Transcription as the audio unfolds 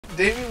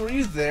Damien, were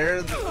you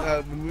there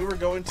when we were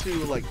going to,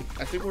 like,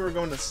 I think we were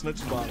going to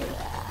Snooks Bottom,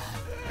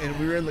 and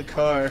we were in the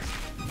car,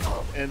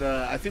 and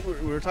I think we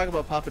were talking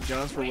about Papa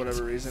John's for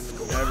whatever reason, and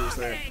the dad was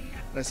there.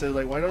 And I said,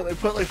 like, why don't they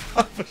put, like,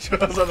 Papa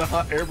John's on a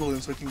hot air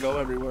balloon so it can go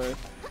everywhere?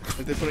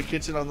 Like, they put a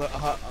kitchen on like,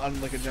 a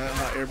giant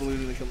hot air balloon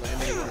and they can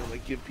land anywhere and,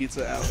 like, give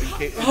pizza out.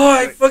 And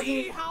I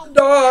fucking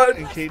died!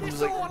 And Caden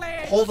was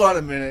like, hold on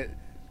a minute.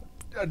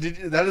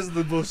 That is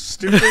the most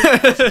stupid,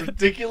 most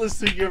ridiculous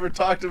thing you ever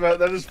talked about.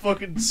 That is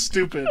fucking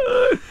stupid.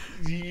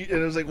 And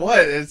I was like,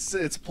 what?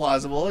 It's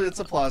plausible. It's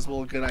a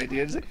plausible good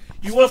idea. He's like,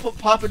 you want to put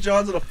Papa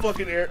John's on a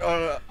fucking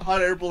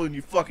hot air balloon,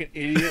 you fucking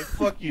idiot.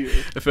 Fuck you.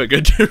 I felt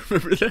good to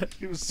remember that.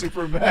 He was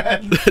super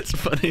mad. That's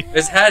funny.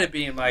 This had to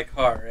be in my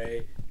car,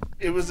 right?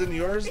 It was in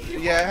yours?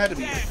 Yeah, it had to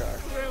be in your car.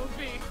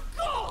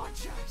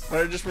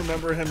 But I just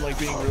remember him, like,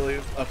 being really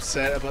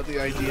upset about the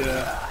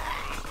idea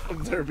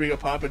of there being a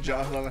Papa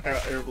John's on an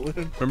air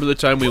balloon. Remember the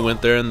time we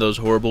went there and those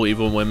horrible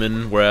evil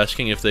women were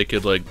asking if they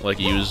could like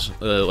use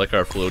like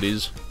our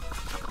floaties?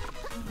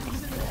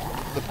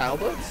 The paddle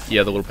boats?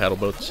 Yeah, the little paddle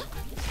boats.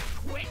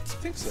 I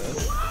think so.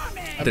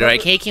 They're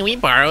like, hey, can we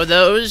borrow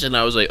those? And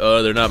I was like,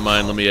 oh, they're not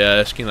mine, let me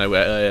ask. And I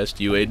asked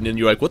you, Aiden, and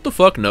you're like, what the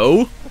fuck,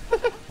 no?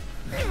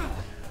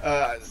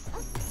 I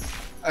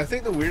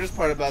think the weirdest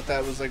part about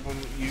that was like when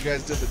you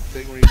guys did the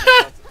thing where you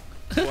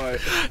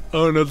what?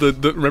 Oh no,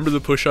 remember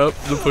the push-up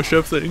thing? The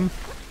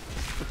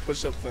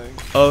push-up thing.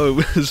 Oh,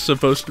 it was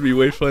supposed to be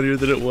way funnier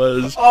than it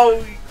was.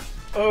 Oh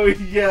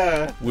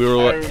yeah. We were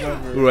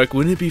like,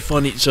 wouldn't it be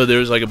funny? So there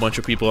was like a bunch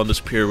of people on this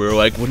pier. We were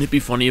like, wouldn't it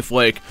be funny if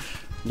like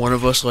one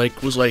of us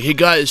like was like, hey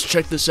guys,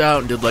 check this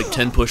out, and did like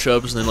 10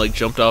 push-ups, and then like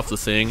jumped off the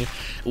thing.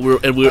 And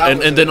then we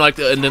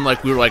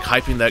were like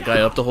hyping that guy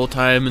up the whole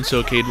time. And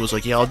so Caden was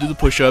like, yeah, I'll do the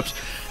push-ups,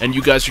 and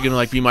you guys are gonna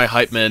like be my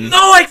hype men. No,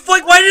 why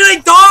did I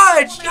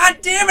dodge? God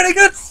damn it, I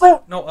got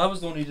so. No, I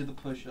was the one who did the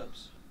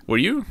push-ups. Were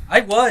you?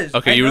 I was.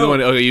 Okay, you were the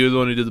one. Okay, you were the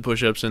one who did the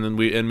push-ups, and then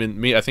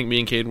me. I think me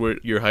and Caden were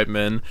your hype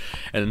men,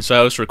 and then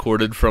Silas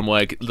recorded from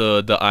like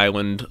the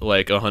island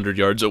like 100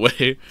 yards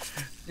away.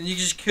 And you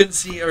just couldn't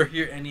see or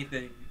hear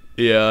anything.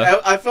 Yeah.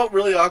 I felt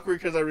really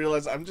awkward because I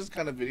realized I'm just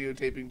kind of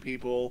videotaping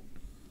people,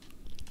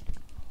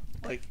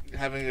 like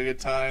having a good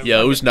time.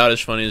 Yeah, it was not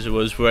as funny as it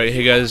was. Right,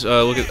 hey guys,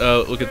 look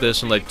at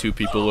this, and like 2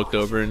 people looked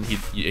over, and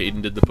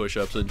Aiden did the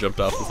push-ups and jumped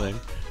off the thing.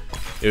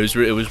 It was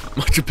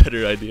much a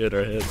better idea in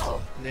our heads.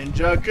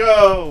 Ninja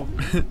go!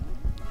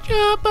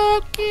 Jump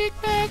up, kick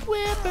back,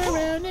 whip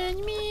around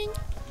and mean.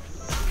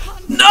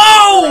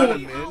 No!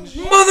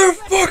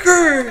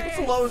 Motherfucker! What's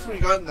the lowest we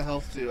got in the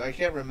health to? I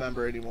can't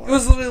remember anymore. It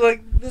was literally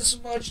like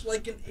this much,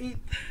 like an 8.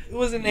 It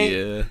was an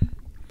 8.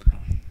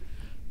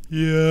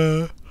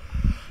 Yeah.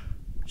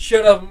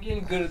 Shut up, I'm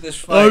getting good at this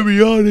fight. I'm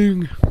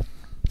yawning.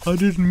 I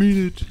didn't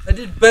mean it. I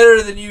did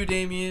better than you,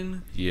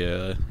 Damien.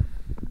 Yeah.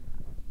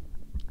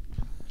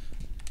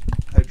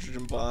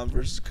 Hydrogen bomb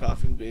versus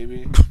coughing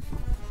baby.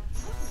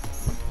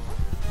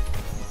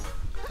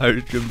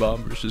 Hydrogen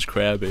bomb versus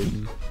crab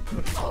Aiden.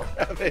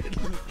 Crab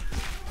Aiden.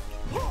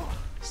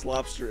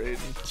 Slopster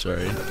Aiden.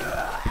 Sorry. I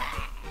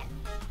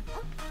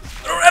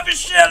don't have a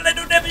shell. I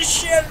don't have a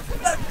shell.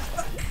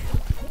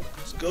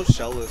 Let's go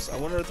shellless. I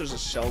wonder if there's a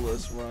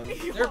shellless run.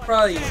 There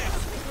probably is.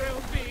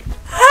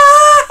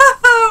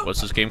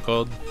 What's this game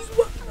called?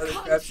 Another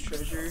crab's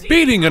treasure.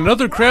 Beating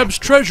another crab's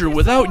treasure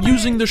without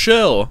using the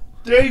shell.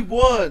 Day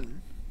 1.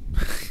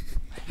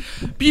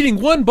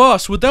 Beating one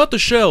boss without the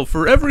shell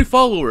for every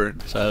follower.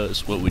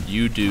 Silas, what would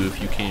you do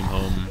if you came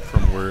home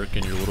from work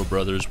and your little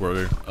brothers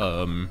were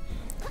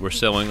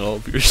selling all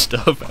of your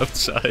stuff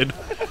outside?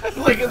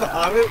 Like in the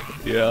Hobbit?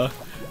 Yeah.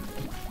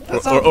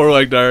 Or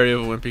like Diary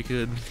of a Wimpy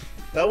Kid.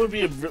 That would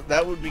be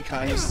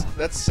kind of,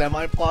 that's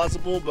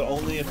semi-plausible, but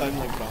only if I'm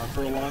like gone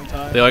for a long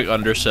time. They like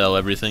undersell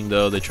everything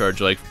though. They charge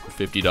like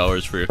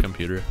 $50 for your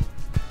computer.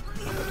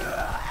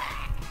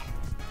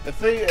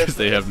 Because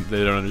they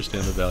don't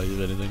understand the value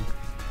of anything.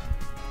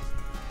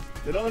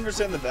 They don't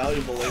understand the value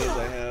of the Legos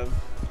I have.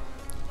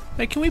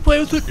 Hey, can we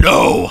play with it?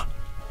 No!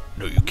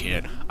 No, you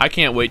can't. I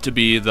can't wait to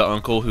be the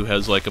uncle who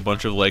has like a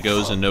bunch of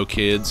Legos and no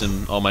kids,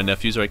 and all my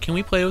nephews are like, can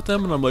we play with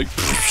them? And I'm like,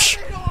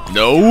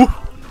 no!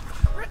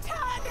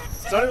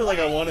 It's not even like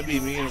I want to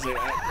be mean. It's like,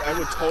 I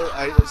would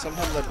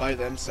sometimes I buy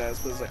them sets,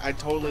 but it's like, I'd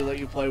totally let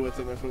you play with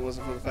them if it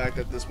wasn't for the fact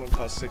that this one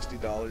costs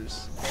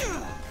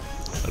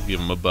 $60. I'd give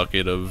them a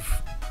bucket of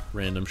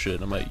random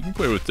shit. I'm like, you can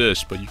play with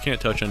this, but you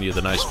can't touch any of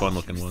the nice,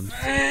 fun-looking ones.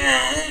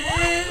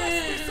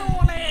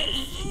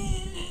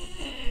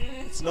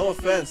 It's no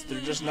offense, they're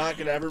just not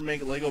gonna ever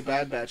make Lego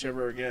Bad Batch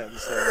ever again.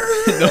 So.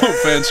 No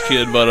offense,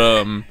 kid, but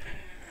are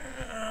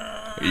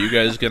you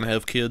guys gonna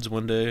have kids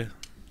one day?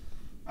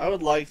 I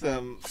would like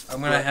them. I'm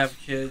gonna have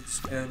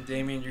kids, and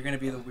Damien, you're gonna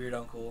be the weird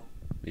uncle.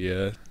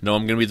 Yeah. No,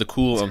 I'm gonna be the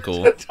cool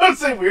uncle. Don't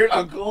say weird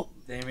uncle.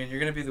 Damien, you're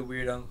gonna be the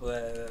weird uncle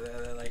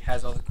that like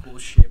has all the cool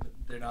shit, but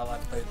they're not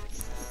allowed to play.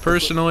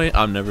 Personally,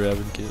 I'm never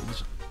having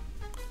kids.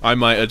 I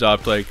might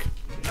adopt like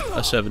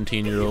a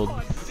 17-year-old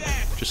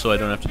just so I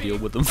don't have to deal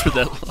with them for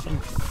that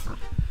long.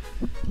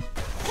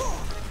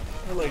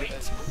 I like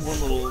it.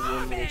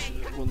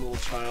 one little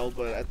child,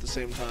 but at the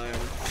same time,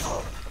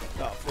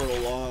 not for a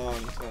long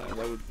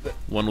time.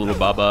 One little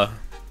baba.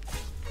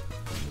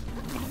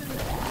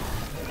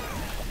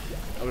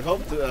 I would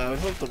hope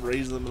to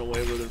raise them in a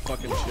way where they're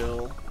fucking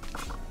chill,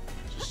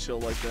 just chill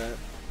like that.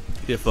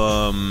 If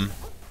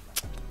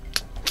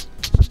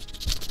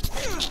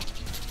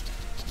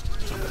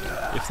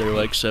they're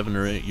like 7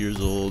 or 8 years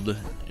old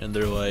and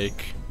they're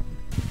like,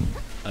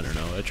 I don't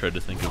know, I tried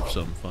to think of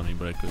something funny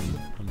but I couldn't.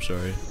 I'm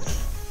sorry.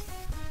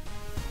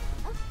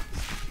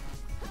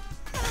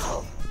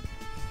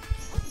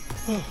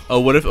 Oh,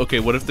 what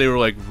if they were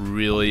like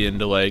really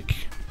into like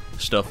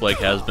stuff like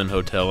Has Been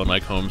Hotel and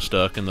like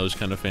Homestuck and those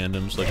kind of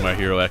fandoms, like My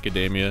Hero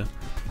Academia?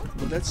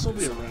 Would that still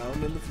be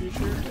around in the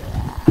future?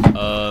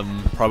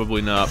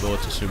 Probably not, but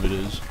let's assume it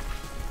is.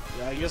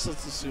 Yeah, I guess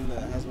let's assume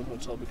that Has Been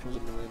Hotel becomes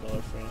 $1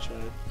 million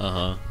franchise.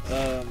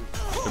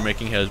 They're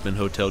making Has Been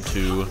Hotel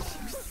 2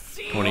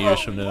 20 years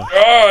from now.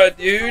 God,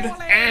 dude.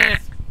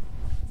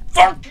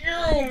 Fuck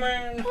you,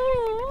 man.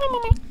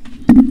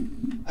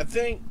 I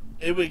think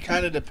it would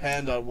kind of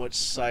depend on which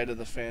side of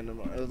the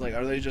fandom. Like,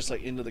 are they just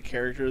like into the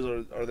characters,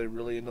 or are they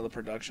really into the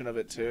production of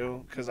it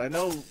too? Because I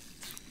know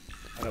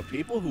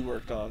people who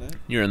worked on it.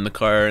 You're in the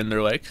car and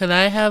they're like, "Can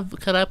I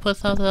put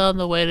something on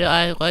the way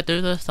that I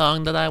do the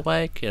song that I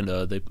like?" And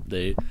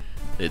they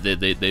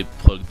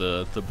plug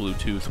the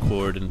Bluetooth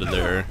cord into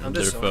their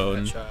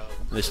phone.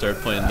 They start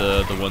playing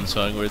the one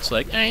song where it's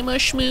like, "I'm a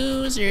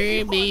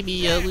schmoozer,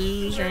 baby, a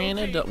loser, and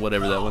a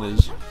whatever that one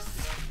is."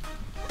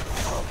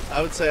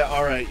 I would say,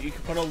 all right, you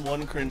can put on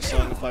one cringe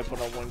song if I put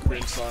on one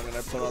cringe song and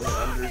I put on the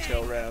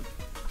Undertale rap.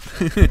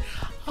 You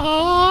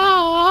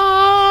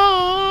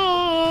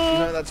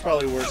know, that's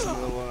probably worse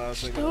than the one I was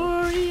thinking.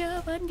 Story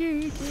of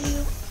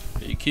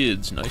Undertale. Hey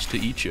kids, nice to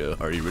eat ya.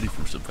 Are you ready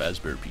for some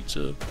Fazbear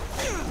pizza?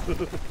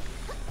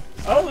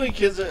 I don't think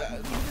kids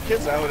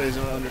nowadays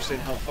don't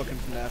understand how fucking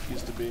FNAF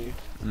used to be.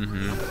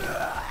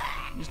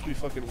 It used to be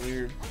fucking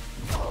weird.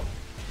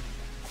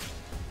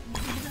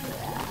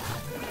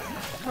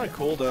 Kind of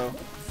cool though.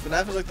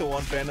 FNAF is like the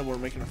one fandom where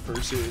making a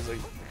fursuit is like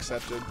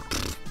accepted.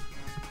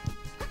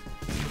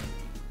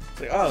 It's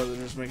like, oh,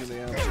 they're just making the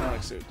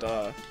animatronic suit,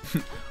 duh.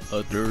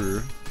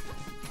 Duh.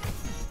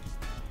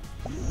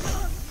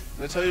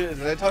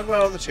 Did I talk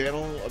about on the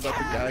channel about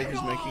the guy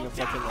who's making a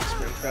fucking like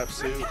Springtrap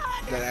suit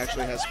that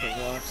actually has spring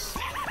locks?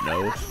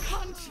 No.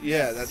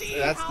 Yeah, that's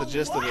the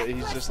gist of it.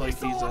 He's just like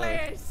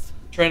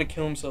trying to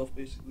kill himself,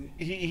 basically.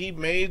 He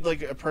made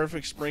like a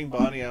perfect spring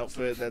body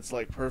outfit that's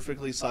like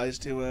perfectly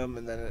sized to him,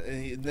 and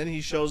then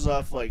he shows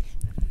off like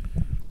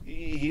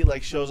he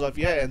like shows off,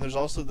 yeah. And there's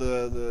also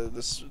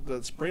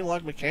the spring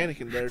lock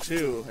mechanic in there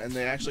too, and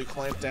they actually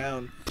clamp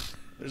down.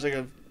 There's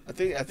like I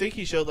think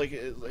he showed like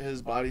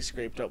his body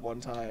scraped up one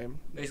time.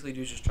 Basically,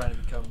 dude's just trying to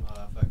become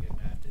fucking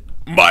active.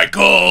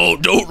 Michael,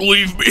 don't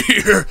leave me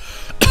here.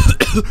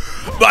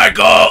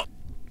 Michael.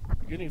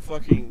 You're getting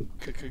fucking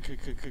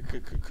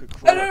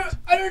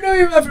I don't know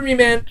you left for me,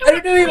 man. I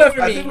don't know you left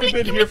for me. I think we've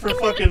been here for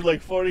fucking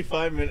like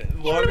 45 minutes,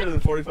 longer than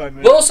 45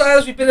 minutes. Well,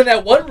 Silas, we've been in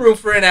that one room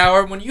for an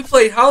hour when you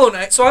played Hollow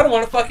Knight, so I don't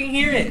want to fucking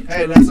hear it.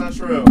 Hey, that's not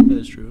true. That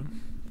is true.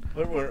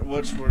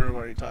 Which room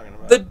are you talking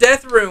about? The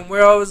death room,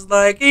 where I was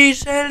like, "Hey,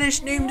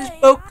 Silas, name this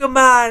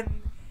Pokemon.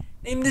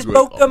 Name this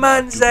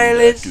Pokemon,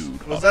 Silas."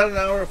 Was that an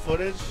hour of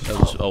footage? That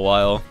was a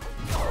while.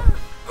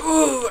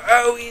 Ooh,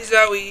 owie,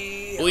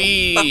 zowie.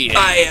 Wee.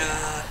 Papaya.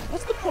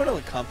 What's the point of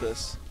the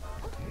compass?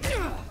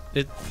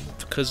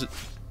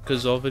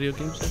 Because all video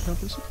games have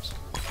compasses.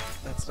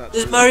 That's not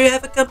Does true. Mario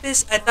have a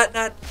compass? I thought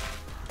not.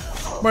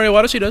 Mario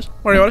Odyssey does.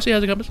 Mario Odyssey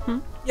has a compass.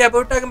 Yeah, but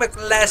we're talking about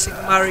classic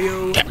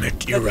Mario. Damn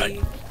it, you're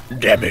right.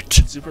 Damn it.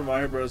 Super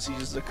Mario Bros. He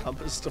uses a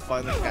compass to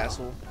find the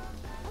castle.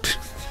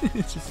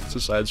 It's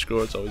a side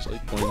scroll. It's always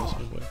like pointing the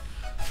same way.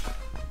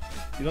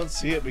 You don't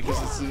see it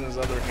because it's in his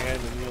other hand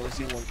and you only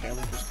see one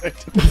camera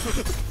perspective.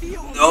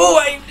 No,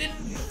 I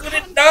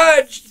couldn't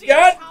dodge.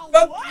 God,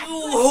 fuck you,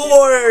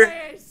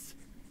 whore.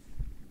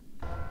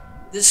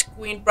 This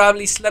queen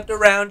probably slept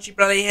around. She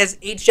probably has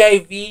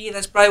HIV.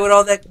 That's probably what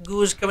all that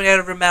goose coming out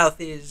of her mouth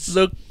is.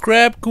 The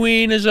Crab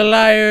Queen is a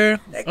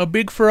liar, a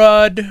big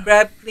fraud.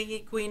 Crab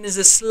Queen is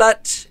a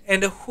slut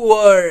and a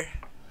whore.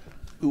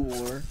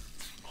 Whore.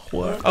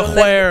 A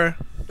whore.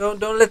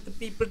 Don't let the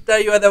people tell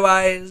you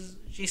otherwise.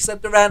 She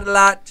slept around a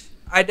lot.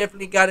 I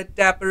definitely gotta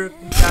tap her a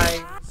few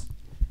times.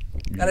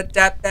 Gotta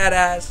tap that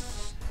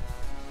ass.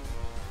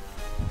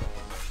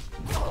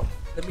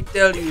 Let me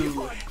tell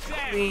you,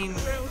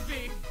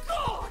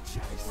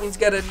 Queen's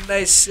got a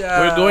nice.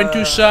 We're going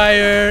to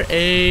sire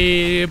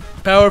a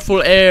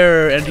powerful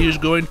heir, and he's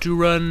going to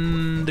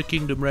run the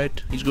kingdom,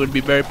 right? He's going to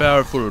be very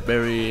powerful,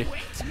 very,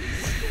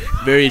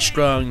 very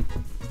strong,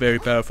 very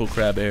powerful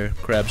crab heir,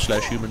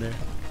 crab/human heir.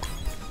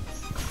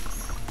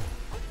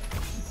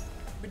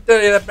 Let me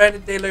tell you, that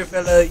Brandon Taylor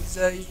fella,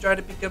 he's trying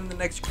to become the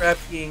next Crab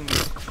King.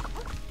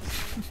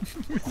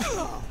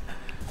 I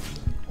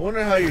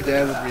wonder how your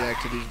dad would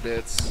react to these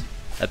bits.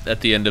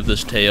 At the end of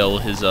this tale,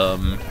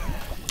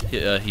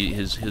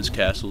 his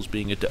castle's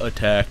being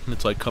attacked, and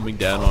it's like coming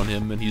down on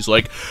him, and he's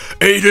like,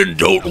 "Aiden,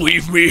 don't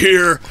leave me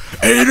here,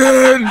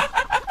 Aiden!"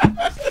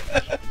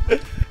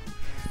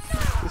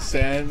 The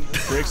sand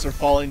bricks are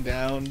falling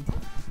down.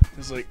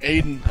 He's like,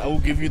 "Aiden, I will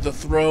give you the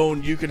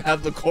throne. You can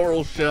have the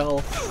coral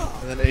shell."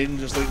 And then Aiden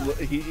just like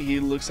he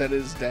looks at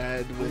his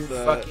dad with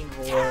fucking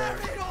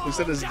whore. looks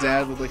at his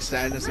dad with like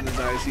sadness in his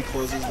eyes. He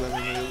closes them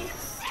and he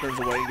turns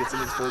away and gets in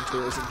his Ford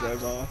Taurus and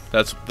drives off.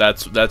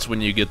 That's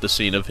when you get the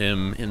scene of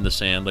him in the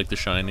sand, like The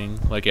Shining.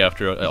 Like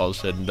after all is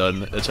said and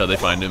done, that's how they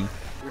find him.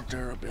 Your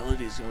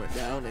durability's going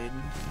down,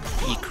 Aiden.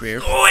 Be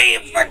krill. Oh, you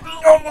fucking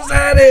almost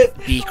had it.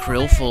 Be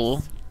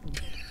krillful.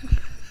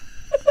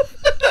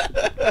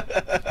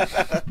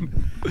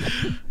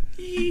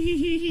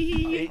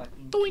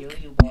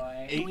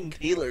 Aiden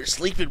Taylor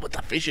sleeping with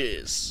the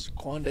fishes.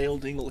 Quandale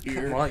Dingle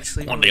here.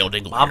 Quandale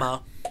Dingle.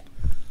 Mama.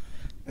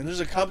 And there's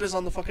a compass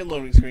on the fucking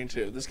loading screen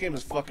too. This game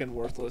is fucking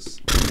worthless.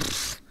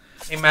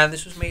 Hey man,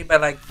 this was made by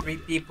like 3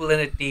 people in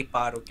a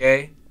teapot,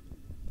 okay?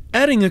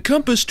 Adding a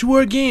compass to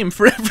our game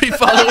for every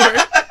follower.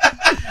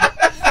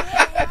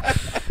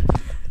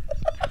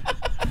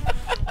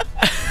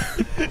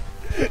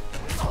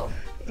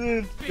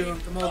 Dude,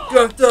 I'm all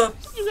gunked up.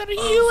 You gotta heal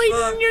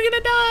it, and you're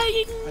gonna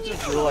die. I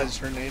just realized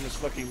her name is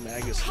fucking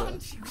Magusta.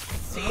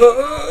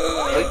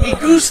 Like, Like, me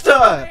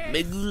gusta!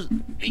 Me gusta.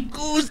 Me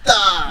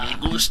gusta!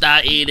 Me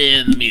gusta,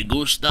 Aiden. Me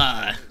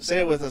gusta. Say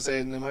it with us,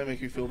 Aiden. It might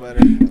make you feel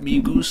better. Me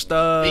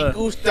gusta. Me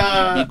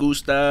gusta! Me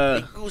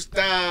gusta. Me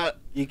gusta!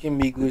 you can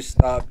be good,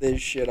 stop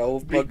this shit. I will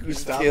Me fucking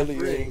gusta kill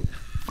free. you.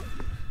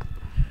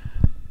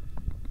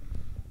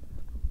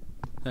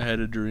 I had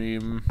a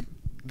dream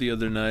the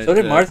other night. So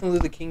did that Martin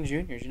Luther King Jr.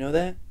 Did you know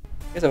that?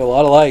 You guys have a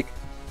lot alike.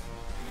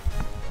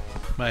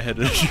 I had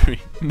a dream.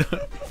 No.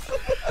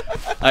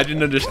 I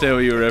didn't understand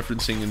what you were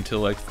referencing until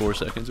like 4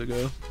 seconds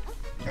ago.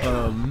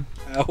 Ow,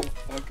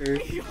 fucker.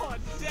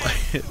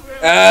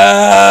 I,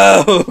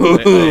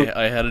 Ow!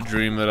 I had a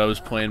dream that I was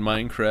playing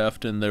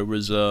Minecraft and there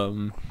was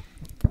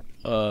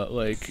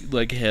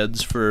like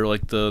heads for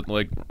like the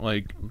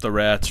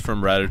rats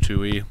from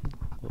Ratatouille,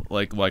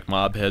 like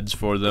mob heads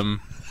for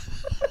them.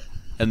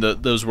 And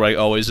those were like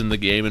always in the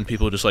game, and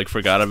people just like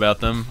forgot about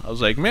them. I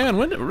was like, man,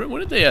 when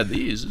did they add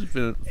these? It's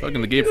been fucking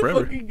the game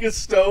forever. Fucking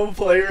Gaston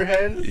player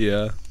head.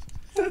 Yeah.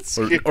 That's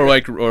Or scary.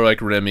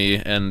 like Remy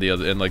and the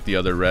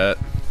other rat.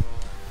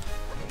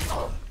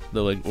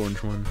 The like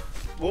orange one.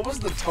 What was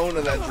the tone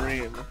of that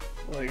dream?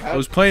 Like, how? I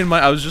was playing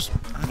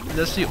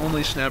that's the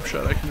only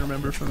snapshot I can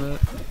remember from that.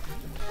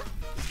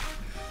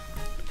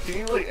 Can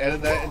you like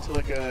edit that into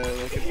like an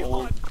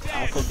old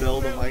alpha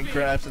build of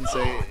Minecraft and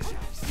say,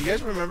 "You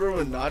guys remember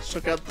when Notch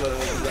took out the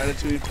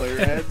Ratatouille player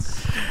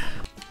heads?"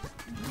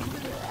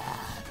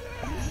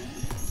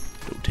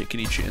 Don't take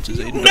any chances,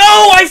 Aiden.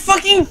 No, I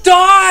fucking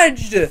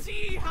dodged!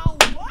 See how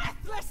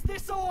worthless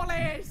this all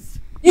is!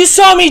 You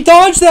saw me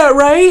dodge that,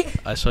 right?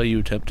 I saw you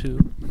attempt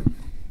to.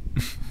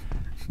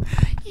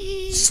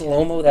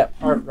 Slow-mo that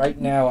part right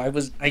now. I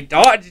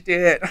dodged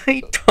it.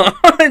 I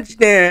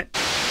dodged it.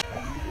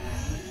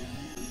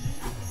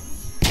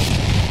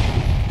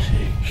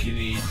 Take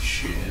any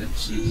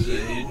chances,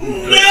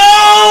 Aiden.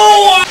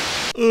 No!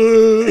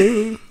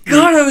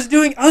 God,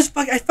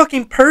 I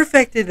fucking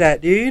perfected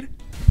that, dude.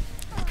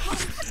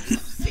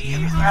 See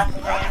how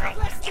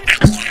worthless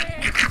this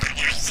all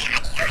is!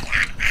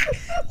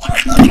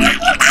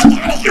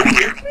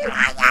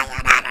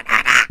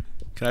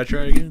 Can I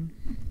try again?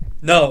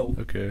 No,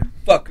 Okay.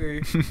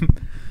 fucker.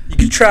 You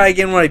can try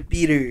again when I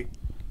beat her.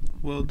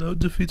 Well, that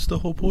defeats the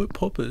whole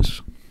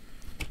purpose.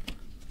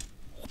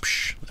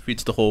 Whoopsh.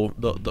 Defeats the whole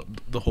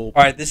the whole.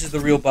 All right, this is the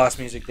real boss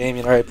music,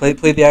 Damien. All right, play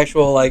the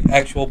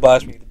actual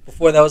boss music.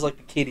 Before that was like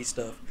the kiddie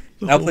stuff.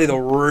 Now play the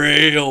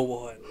real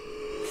one.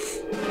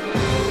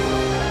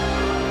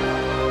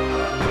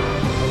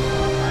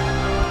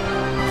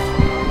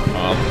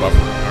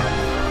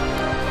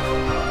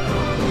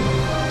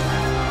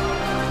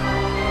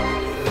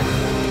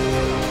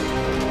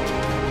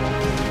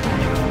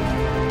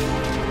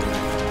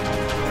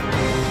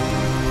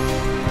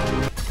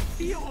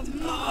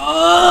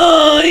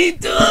 Oh, he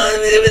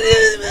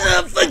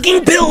done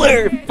fucking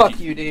pillar. Fuck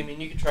you,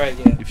 Damien. You can try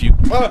again. If you.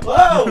 Whoa!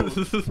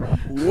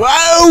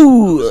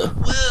 Whoa! Well,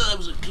 that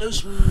was a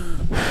close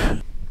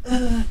one.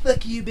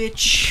 Fuck you,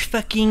 bitch.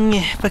 Fucking.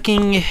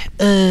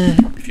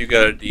 If you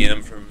got a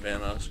DM from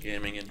Vanos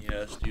Gaming and he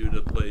asked you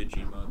to play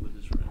Gmod with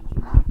his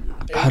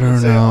friends, I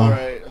don't know.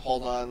 Alright,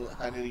 hold on.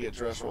 I need to get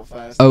dressed real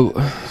fast. Oh. I've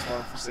been this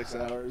long for 6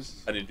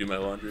 hours. I need to do my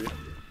laundry.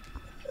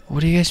 What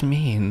do you guys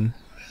mean?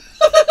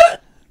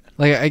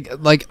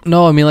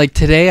 No, I mean, like,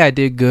 today I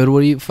did good.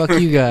 What do you, fuck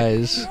you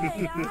guys.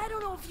 Hey, I don't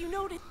know if you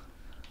noticed.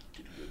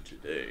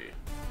 Today.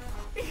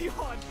 You're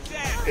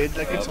dead!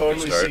 I can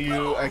totally see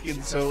you. I can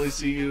totally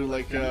see you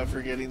like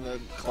forgetting the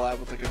collab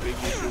with like a big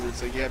YouTuber.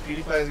 It's like, yeah,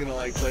 PewDiePie is gonna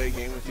like play a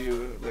game with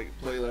you, like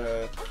play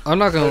the. I'm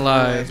not gonna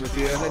lie. Borderlands with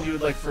you, and then you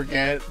would like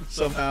forget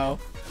somehow.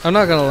 I'm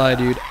not gonna lie,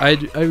 dude. I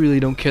really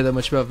don't care that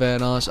much about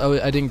Vanos.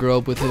 I didn't grow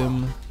up with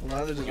him. Well,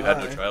 neither did You had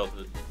I. no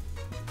childhood.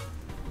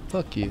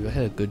 Fuck you. I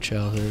had a good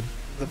childhood.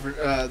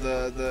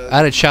 I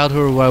had a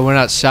childhood where I went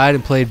outside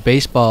and played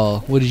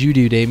baseball. What did you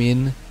do,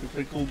 Damien? We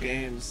played cool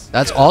games.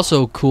 That's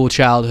also cool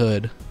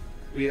childhood.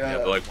 We, Yeah,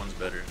 but like one's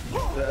better.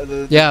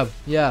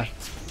 Yeah.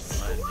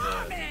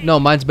 No,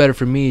 mine's better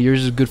for me.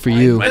 Yours is good for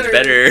you. Mine's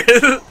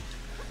better.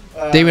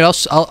 Damien,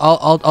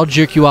 I'll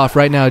jerk you off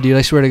right now, dude.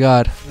 I swear to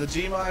God. The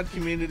Gmod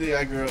community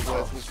I grew up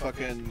with was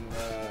fucking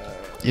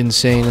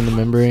Insane in the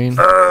membrane.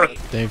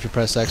 Then if you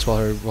press X while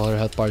her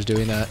health bar is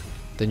doing that,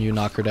 then you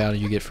knock her down and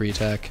you get free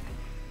attack.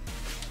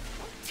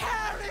 Tear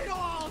it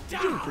all You're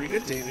doing down. pretty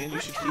good, Damien. You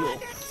should heal.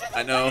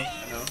 I know.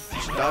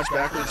 You should dodge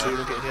backwards so you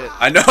don't get hit.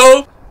 I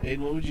know. Aiden,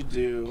 what would you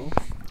do?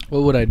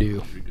 What would I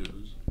do?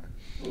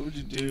 What would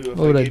you do if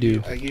What would I gave do?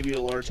 you- I gave you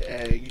a large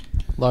egg.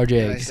 Large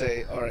And I egg.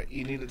 say, all right,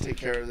 you need to take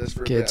care of this for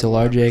a Okay, bit. it's a I'm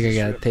going large on egg. I business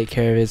gotta trip." take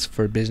care of it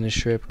for a business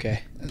trip.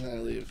 Okay. And then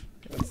I leave.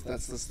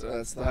 That's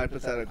the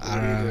hypothetical. I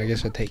don't know. I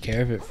guess I take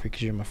care of it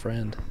because you're my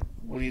friend.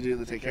 What do you do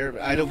to take care of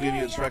it? I don't give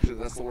you instructions.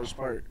 That's the worst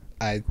part.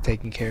 I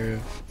taking care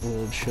of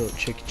little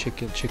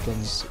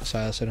chickens, so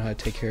I also know how to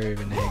take care of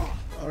an egg.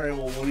 All right.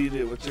 Well, what do you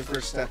do? What's your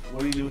first step? What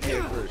do you do with the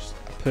egg first?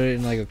 I put it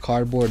in like a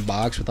cardboard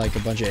box with like a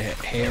bunch of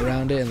hay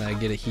around it, and then I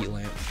get a heat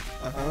lamp,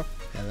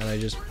 and then I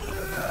just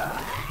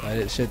let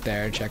it sit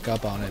there, check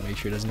up on it, make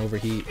sure it doesn't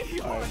overheat.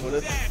 All right. What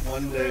if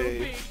one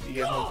day you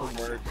get home from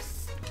work,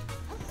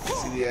 you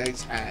see the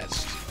eggs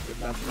hatched, but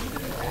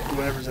nothing,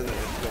 whatever's in there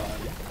is gone?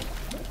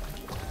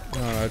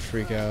 Oh, I'd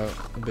freak out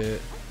a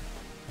bit.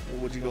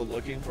 Would you go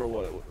looking for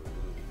what?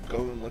 Go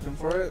and looking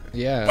for it?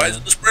 Yeah. Why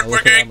isn't the sprint I look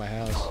working? around my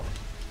house.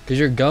 Cause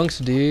you're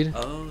gunks, dude.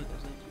 Oh.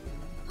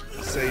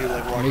 Say you're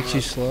like It walking, makes you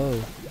around,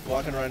 slow.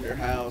 walking around your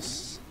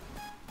house,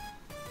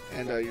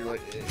 and you're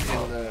like,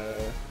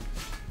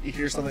 you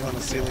hear something on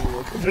the ceiling. You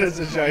look up, it's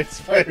a giant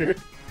spider.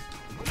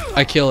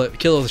 I kill it.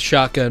 Kill it with a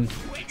shotgun.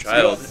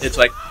 Child. It's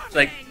like.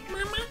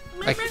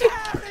 I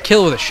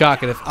kill it with a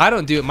shotgun. If I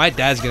don't do it, my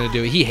dad's gonna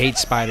do it. He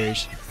hates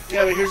spiders.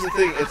 Yeah, but here's the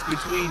thing. It's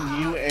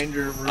between you and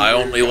your room. I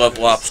only love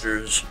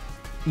lobsters.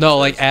 No,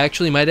 like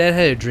actually, my dad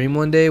had a dream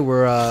one day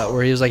where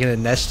he was like in a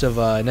nest of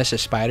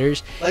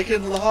spiders, Like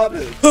in The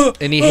Hobbit.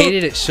 and he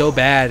hated it so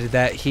bad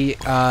that he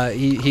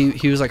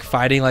was like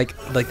fighting like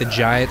the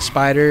giant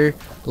spider,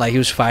 like he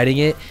was fighting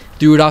it,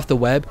 threw it off the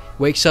web.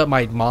 Wakes up,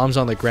 my mom's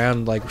on the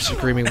ground like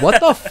screaming,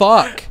 "What the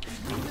fuck?"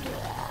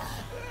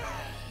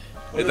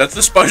 Wait, that's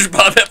the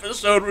SpongeBob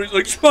episode where he's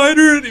like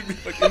spider and he be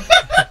fucking.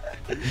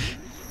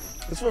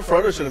 That's what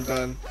Frodo should have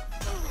done.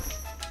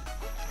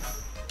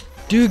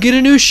 Dude, get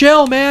a new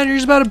shell, man. You're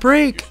just about to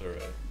break.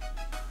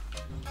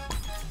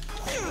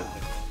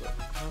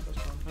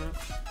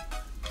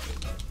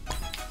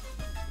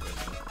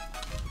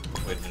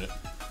 Wait a minute.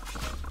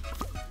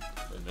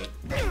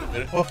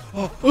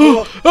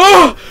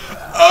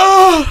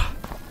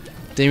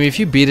 Damien, if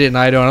you beat it and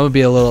I don't, I'm gonna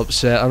be a little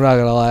upset. I'm not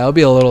gonna lie. I'll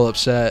be a little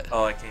upset.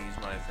 Oh, I can't use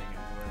my thing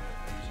anymore.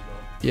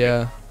 I use it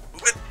Yeah. all.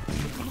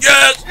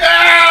 Yes!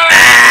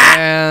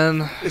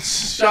 Man,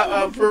 It's shot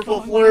out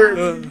purple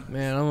flirt.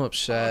 man, I'm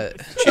upset.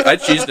 I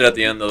cheesed it at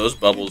the end though. Those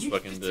bubbles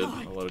fucking did a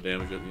lot of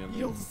damage at the end.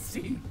 You'll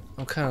see.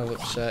 I'm kind of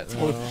upset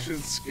Oh, now. shit,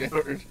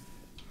 scared.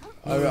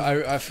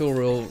 I feel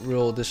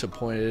real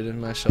disappointed in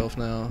myself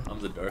now.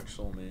 I'm the Dark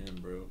Soul man,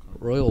 bro.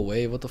 Royal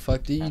Wave, what the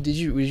fuck? Did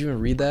you even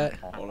read that?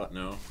 Hold up,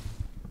 no.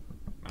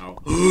 No.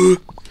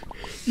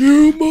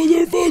 You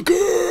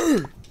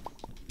motherfucker!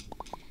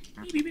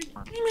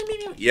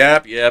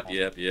 Yep. We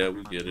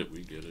get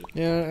it.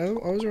 Yeah,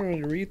 I was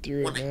ready to read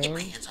through it, man.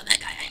 hands on that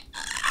guy.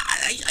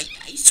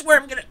 I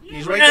swear I'm gonna.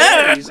 He's right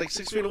there. He's like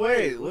 6 feet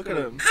away. Look at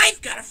him.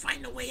 I've got to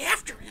find a way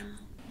after him.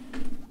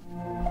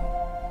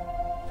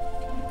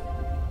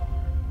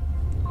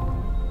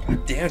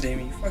 God damn,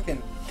 Damien, you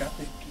fucking got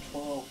the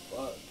control.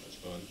 Fuck. That's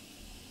fun.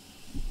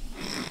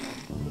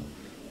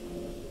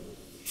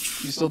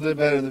 You still did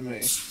better than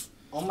me.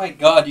 Oh my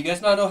god, you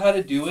guys not know how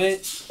to do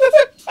it?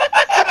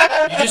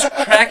 You just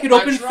crack it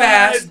open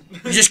fast.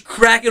 You just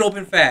crack it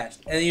open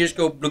fast. And then you just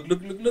go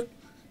look.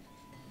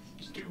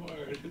 It's too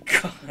hard.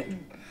 God.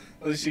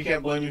 At least you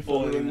can't blame me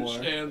fully anymore.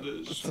 understand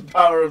It's this. the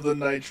power of the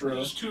nitro.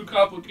 It's too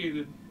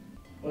complicated.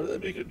 Why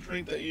did they make a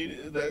drink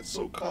that's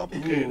so Ooh,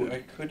 complicated? I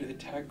could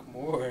attack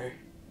more.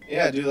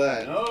 Yeah, do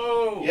that.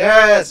 No.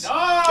 Yes. No.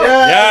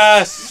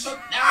 Yes.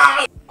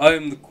 I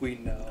am the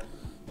queen now.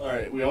 All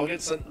right, we all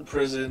get sent to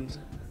prison.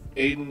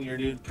 Aiden, your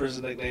new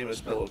prison nickname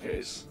is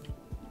Pillowcase.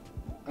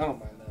 I don't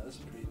mind that. That's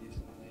a pretty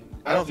decent name.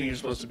 I don't think you're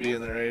supposed to be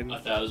in there, Aiden.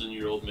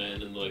 1,000-year-old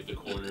man in like the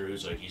corner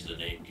who's like, he's the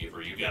name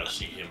giver. You gotta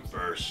see him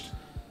first.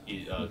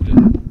 He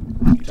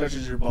He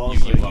touches your balls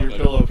You like walk your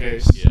like-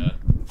 pillowcase. yeah.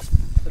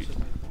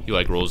 He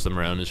like rolls them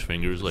around his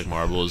fingers like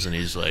marbles, and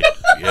he's like,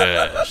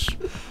 yes,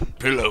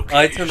 pillowcase. I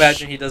like to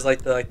imagine he does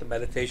like the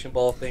meditation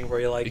ball thing where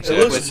you like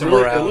Exactly. It twist looks him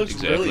really, around. it looks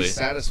really Exactly.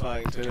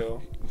 satisfying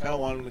too. I don't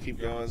want him to keep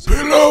going. So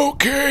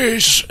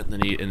Pillowcase. And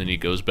then he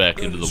goes back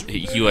into the.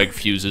 He like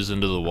fuses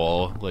into the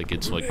wall like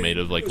it's like made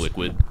of like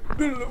liquid.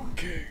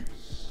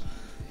 Pillowcase.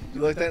 Do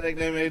you like that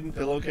nickname, Aiden?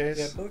 Pillowcase.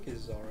 Yeah, pillowcase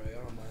is alright. I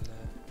don't mind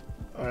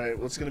that. All right,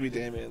 what's gonna be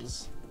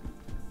Damien's?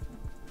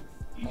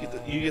 You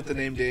get the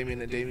name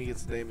Damien, and Damien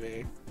gets the name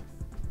me.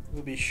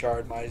 would be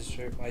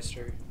Shardmeister.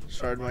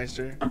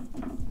 Shardmeister.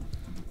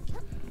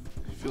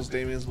 He feels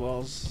Damien's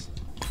balls.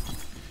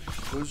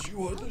 Cause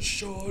you are the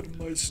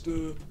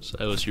Shardmeister.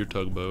 Silas, your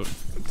tugboat.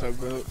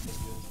 Tugboat.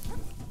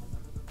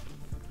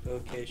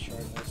 Okay,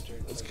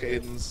 Shardmeister. That's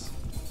Caden's.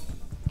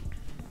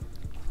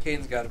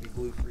 Caden's gotta be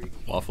Blue Freak.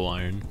 Waffle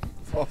iron.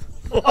 Waffle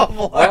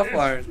Waffle Iron.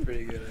 Iron's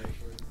pretty good, actually.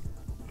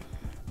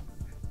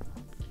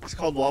 It's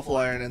called Waffle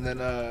Iron, and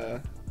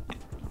then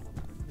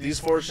these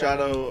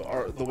foreshadow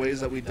are the ways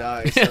that we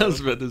die. So, Yeah, I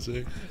was about to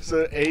say.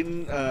 so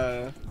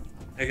Aiden,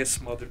 I get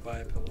smothered by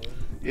a pillow.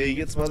 yeah, you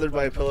get smothered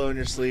by a pillow in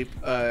your sleep.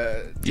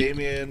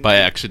 Damien, By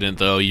accident,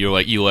 though, you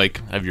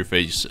have your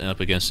face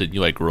up against it. And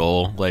you like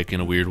roll like in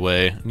a weird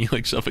way, and you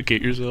like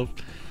suffocate yourself.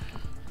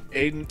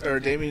 Aiden or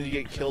Damien, you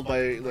get killed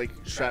by like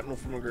shrapnel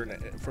from a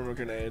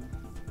grenade,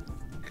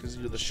 because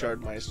you're the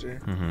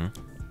Shardmeister. Mm-hmm.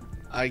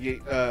 I get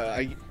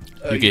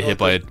You get hit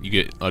by you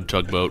get a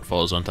tugboat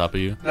falls on top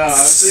of you. No, I'm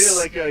saying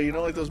like you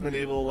know, like those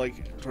medieval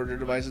like torture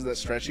devices that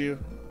stretch you.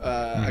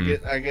 I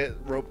get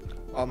rope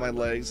on my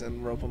legs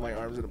and rope on my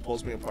arms, and it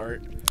pulls me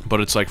apart. But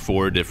it's like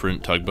 4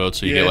 different tugboats,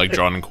 so you Yeah. get like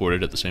drawn and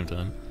quartered at the same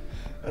time.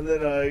 And then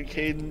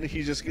Caden,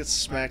 he just gets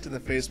smacked in the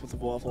face with a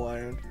waffle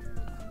iron.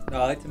 No,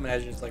 I like to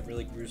imagine it's like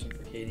really gruesome for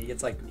Caden. He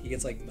gets like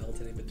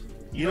melted in between.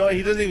 You know,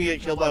 he doesn't even get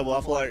killed by a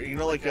waffle iron. You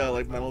know, like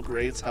metal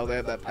grates, how they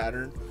have that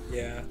pattern.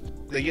 Yeah.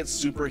 They get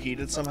super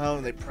heated somehow,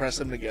 and they press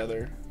them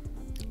together.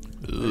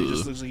 And he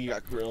just Ugh. looks like he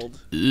got grilled.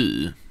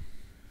 Ugh.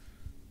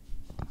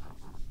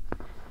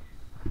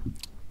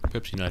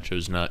 Pepsi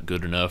Nacho's not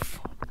good enough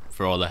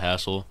for all the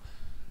hassle,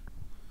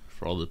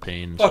 for all the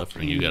pain and Fuck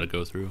suffering you. you gotta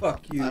go through.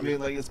 Fuck you. I mean,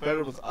 like, it's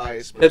better with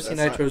ice. But Pepsi that's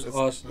Nitro's not,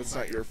 awesome. That's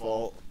not your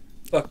fault.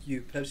 Fuck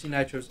you. Pepsi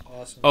Nitro's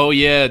awesome. Oh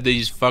yeah,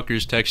 these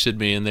fuckers texted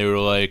me and they were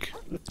like,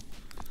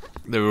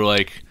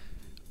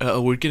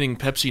 we're getting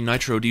Pepsi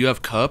Nitro. Do you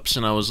have cups?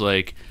 And I was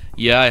like,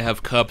 yeah, I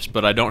have cups,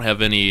 but I don't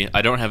have any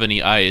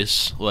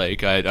ice.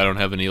 Like I don't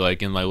have any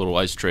like in my little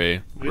ice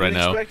tray right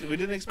now We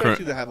didn't expect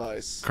you to have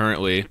ice.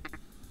 currently.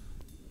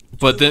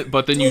 But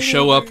then you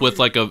show up with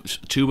like a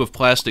tube of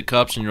plastic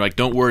cups and you're like,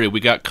 don't worry, we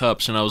got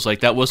cups. And I was like,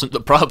 that wasn't the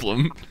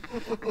problem.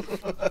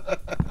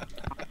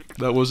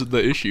 That wasn't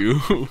the issue.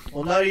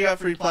 Well, now you got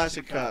free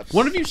plastic cups.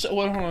 One of you said,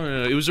 well, hold on,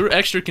 it was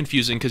extra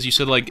confusing because you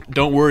said like,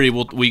 don't worry,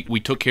 we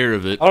took care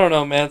of it. I don't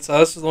know, man. So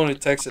this is the one who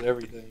texted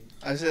everything.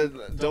 I said,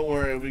 don't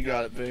worry, we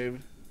got it, babe.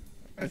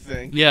 I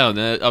think. Yeah, and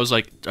then I was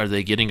like, are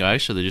they getting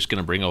ice? Are they just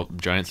gonna bring a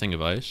giant thing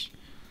of ice?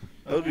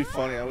 That would be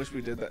funny. I wish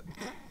we did that.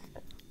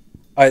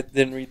 I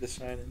didn't read the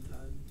sign in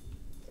time.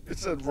 It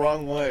said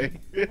wrong way.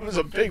 It was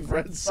a big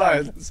red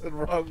sign that said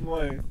wrong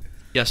way.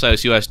 Yes,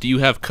 you asked, do you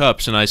have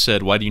cups? And I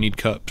said, why do you need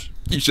cups?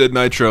 You said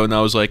nitro, and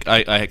I was like,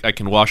 I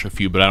can wash a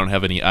few, but I don't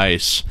have any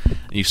ice.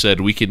 And you said,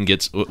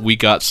 we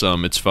got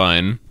some, it's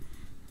fine.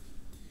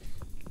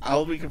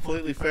 I'll be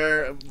completely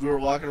fair. We were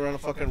walking around a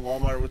fucking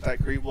Walmart with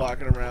that creep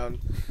walking around.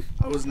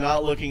 I was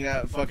not looking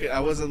at fucking.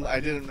 I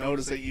didn't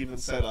notice that you even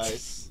said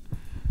ice.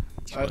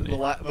 funny.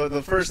 But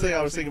the first thing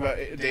I was thinking about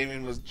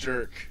Damien was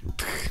jerk.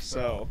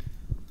 So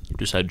You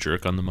just had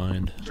jerk on the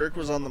mind. jerk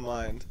was on the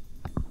mind.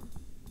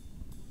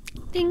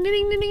 Ding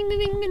ding ding ding ding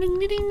ding ding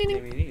ding ding Maybe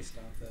ding. you need to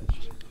stop that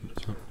shit. Dude.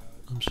 I swear to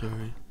God. I'm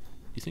sorry. Do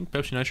you think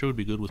Pepsi Nitro would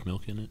be good with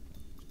milk in it?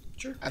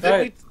 Sure. I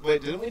think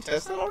wait, didn't we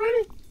test that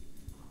already?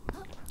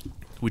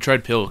 We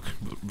tried pilk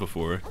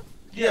before.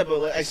 Yeah, but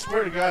like, I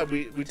swear to God,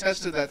 we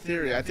tested that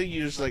theory. I think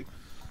you just like,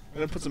 I'm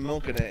gonna put some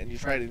milk in it, and you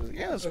tried it. And you're like,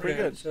 yeah, it's pretty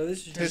good. So this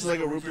is Tastes just, like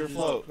a root beer just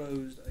float.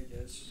 Closed, I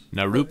guess.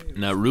 Now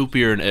root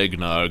beer and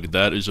eggnog,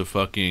 that is a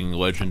fucking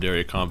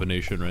legendary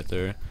combination right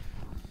there.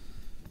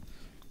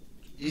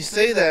 You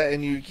say that,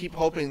 and you keep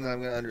hoping that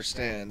I'm gonna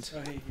understand.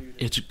 I hate you.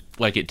 It's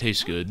like it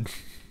tastes good.